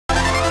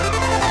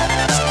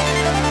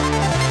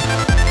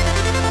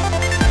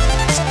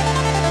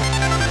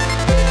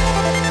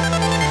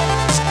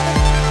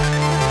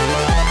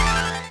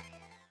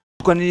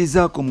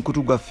Tukwaniriza ku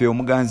mukutu gwaffe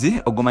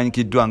omuganzi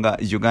ogumanyikiddwa nga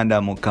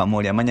Uganda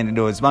Mukamooli amanya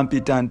nedozi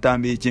bampita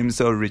ntambi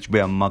Kimso Rich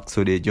Boy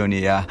Maxode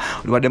Junior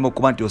oliwaddemu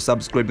okuba nti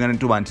osubscribe nga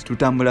netuba nti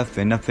tutambula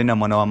ffenna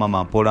mwana wa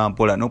mama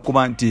mpola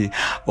n'okuba nti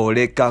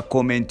oleka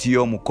comment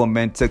yo mu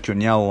comment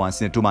section yawo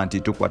wansi netuba nti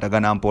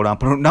tukwatagana mpola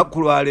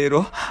olunaku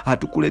lwaleero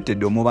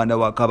atukuletedde omubanda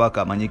wa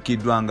Kabaka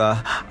amanyikiddwa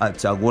nga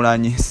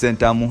Kyagulanyi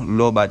Sentamu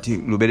Robert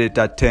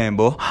Lubereta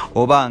Tembo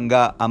oba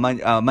nga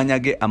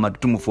amanyage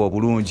amatutumufu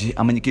obulungi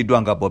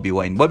amanyikiddwa nga Bobi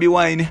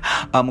Wine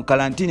mu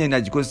kalantine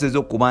nagikozeseza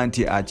okuba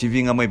nti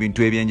akivingamu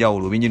ebintu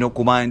ebyenjawulo bingi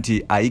n'okuba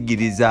nti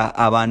ayigiriza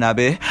abaana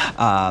be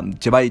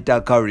kye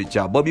bayita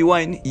culture. Bobi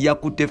Wine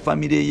yakutte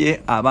famire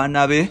ye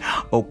abaana be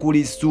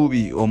okuli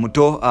Suubi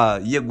omuto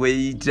ye gwe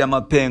yitira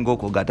mapengo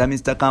kogata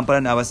Mr.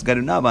 Kampala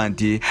n'abasigadde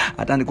n'abanti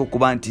atandika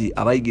okuba nti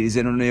abayigiriza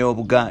eno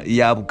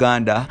ya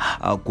Buganda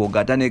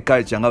kogata ne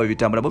culture nga bwe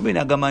bitambula. Bobi Wine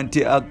agamba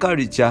nti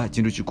culture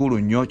kintu kikulu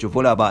nnyo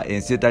kyovolaba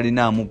ensi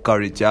etalinamu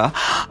culture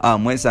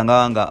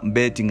mwesanga nga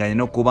betting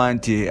ayina okuba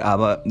nti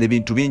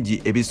ebintu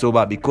bingi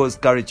ebisoba because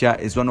culture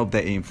is one of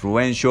the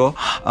influential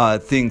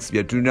things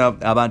byetulina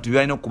abantu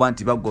byalina okuba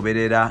nti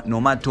bagoberera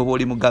nomata oba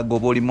oli mugagga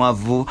oba oli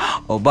mwavu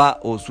oba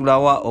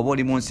osulawa oba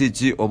oli mu nsi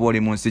ki oba oli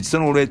mu nsi ki. So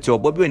n'olwekyo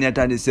Bobi Wine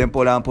yatandise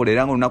mpola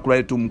era nga olunaku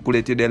lwali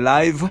tumukuletedde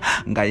live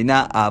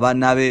ng'alina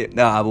abaana be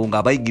abo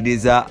nga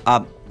bayigiriza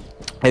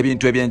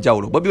ebintu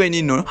ebyenjawulo. Bobi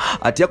Wine nno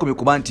ati yakomye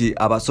kuba nti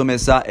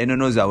abasomesa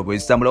enono zaabwe bwe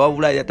zitambula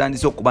wabula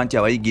yatandise okuba nti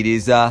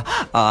abayigiriza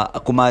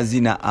ku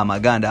mazina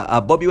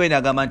amaganda. Bobi Wine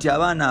agamba nti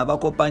abaana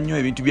bakopa nnyo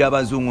ebintu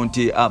by'abazungu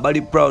nti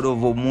bali proud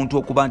of omuntu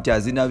okuba nti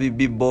azina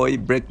b-boy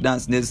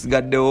breakdance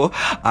nesigaddewo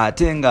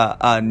ate nga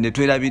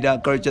netwerabira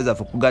culture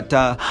zaffe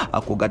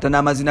kugatta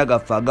n'amazina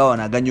gaffe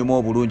agawana aganyuma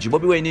obulungi.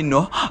 Bobi Wine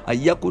nno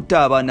yakutte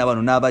abaana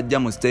bano n'abajja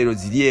mu style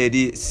ziri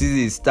eri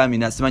si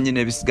stamina simanyi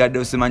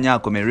n'ebisigaddewo simanyi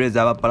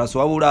akomereza abapalaso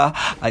wabula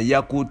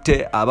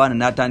yakutte abaana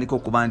n'atandika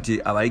okuba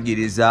nti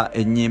abayigiriza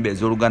ennyimba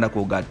ez'Oluganda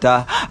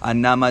kugatta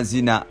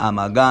n'amazina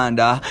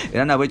amaganda.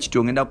 Era nabwe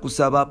kityo ngenda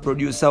kusaba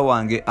producer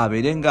wange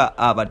abeere nga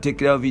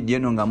abateekerawo vidiyo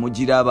eno nga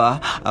mugiraba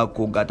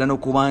kugatta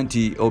n'okuba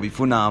nti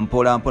obifuna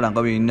mpola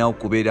nga birina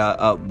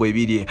okubeera bwe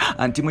biri.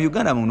 Nti mu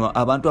Uganda muno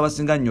abantu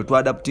abasinga nnyo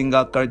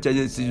twadaptinga culture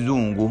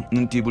y'ekizungu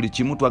nti buli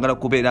kimu twagala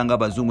kubeera nga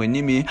abazungu.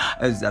 Ennimi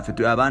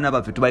zaffe abaana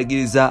baffe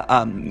tubayigiriza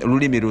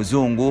lulimi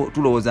luzungu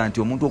tulowooza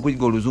nti omuntu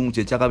okuyiga oluzungu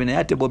kyekyakabi naye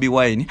ate Bobi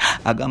Wine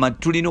agamba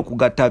tulina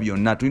okugatta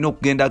byonna tulina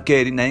okugendako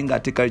eri naye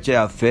ng'ate culture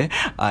yaffe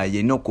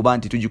yenna okuba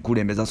nti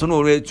tugikulembeza. So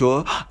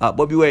n'olwekyo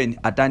Bobi Wine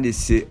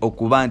atandise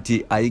okuba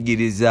nti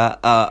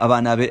ayigiriza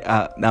abaana be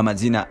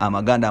amazina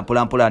amaganda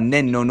mpola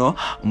n'ennono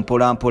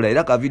mpola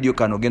era ka video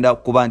kano genda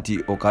kuba nti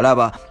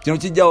okalaba. Kino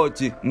kijjawo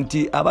ki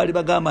nti abali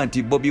bagamba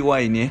nti Bobi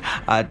Wine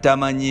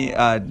atamanyi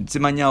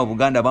simanyawo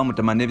Buganda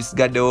bamutama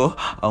n'ebisigaddewo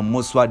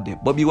muswadde.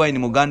 Bobi Wine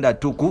Muganda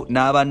tuku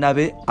n'abaana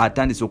be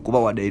atandise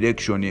okubawa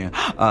direction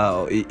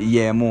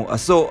yemu.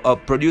 So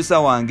producer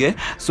wange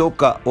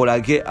soka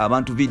olage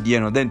abantu video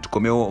eno then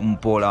tukomewo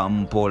mpola.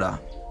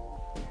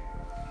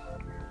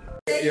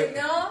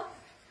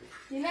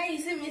 You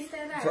see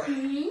Mr. That?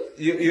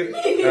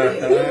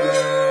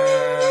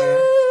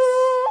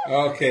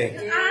 Okay.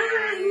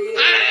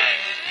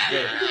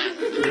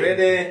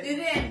 Ready?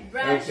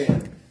 Okay.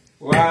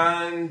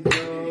 1,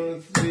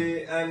 2,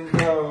 3 and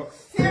go.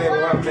 Say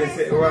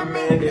one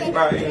minute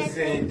by your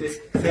saint.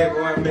 Say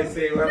one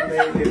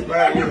minute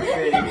by your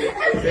saint.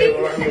 Say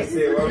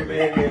one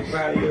minute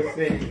by your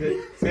saint.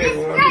 Say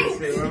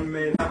one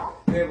minute.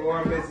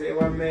 Say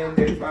one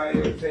minute by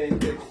your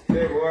saint.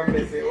 Say one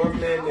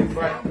minute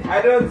by.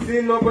 I don't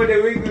see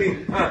nobody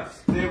wiggling.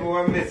 Say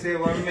one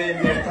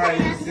minute by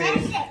your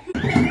saint.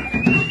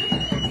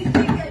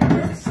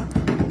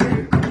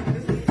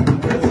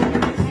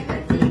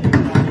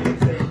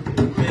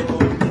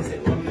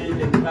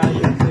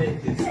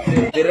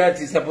 The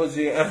rat is supposed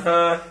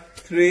to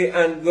 3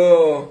 and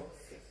go.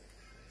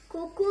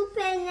 Kuku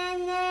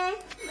penene,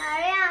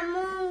 Maria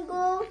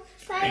Mungu,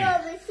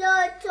 Payo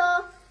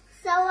Bisoto,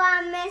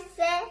 Sawa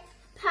Mese,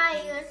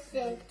 Payo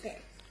Sente.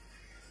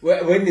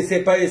 When you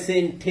say Payo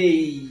Sente,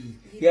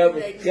 you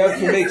have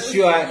to make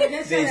sure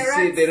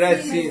the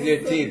rat sees your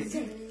teeth.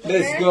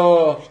 Let's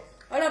go.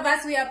 All of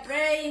us, we are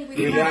praying with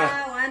you.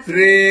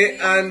 3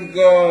 and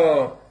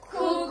go.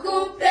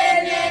 Kuku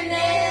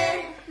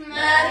penene,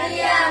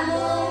 Maria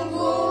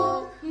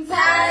Mungu,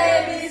 Payo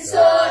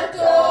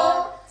Bisoto,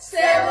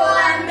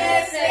 Sawa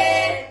Mese,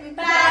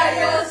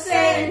 Payo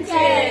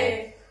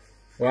Sente.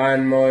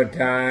 One more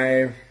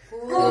time.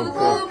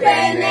 Kuku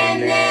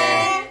penene,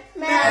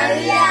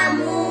 Maria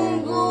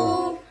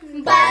Mungu,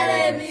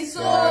 Payo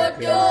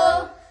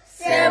Bisoto,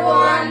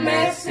 Sawa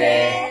Mese,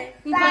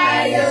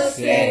 Payo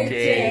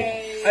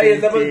Sente. Are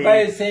you supposed to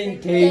Payo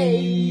Sente?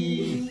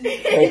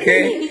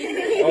 Okay.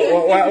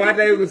 What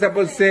are you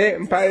supposed to say?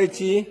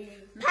 Mpayochi?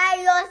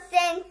 Payo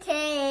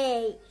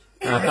Sente.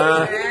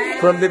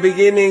 From the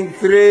beginning,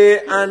 3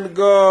 and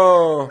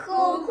go.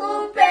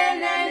 Kuku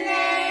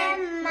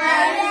penene,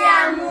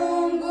 Maria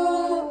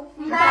Mungu,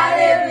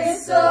 Payo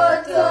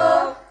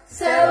Bisoto,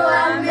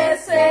 Sawa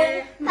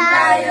Mese,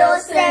 Payo Payo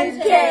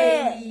Sente.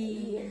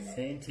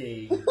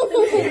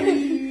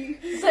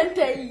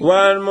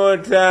 One more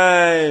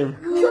time.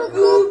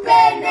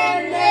 Tukupe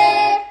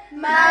nene,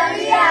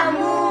 Maria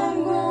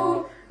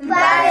Mungu,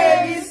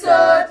 Mpae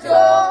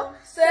Bisoto,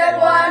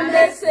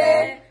 Sebwamese,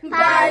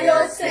 Payo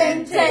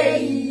Sente.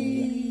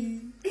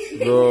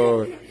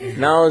 Good.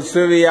 Now,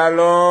 so we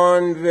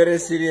alone, very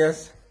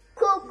serious.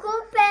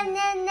 Kukupe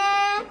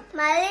nene,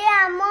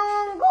 Maria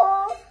Mungu,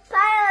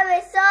 Payo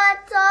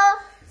Bisoto,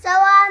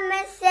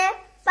 Sebwamese,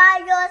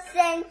 Payo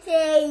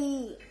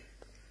Sente.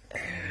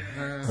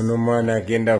 No man agenda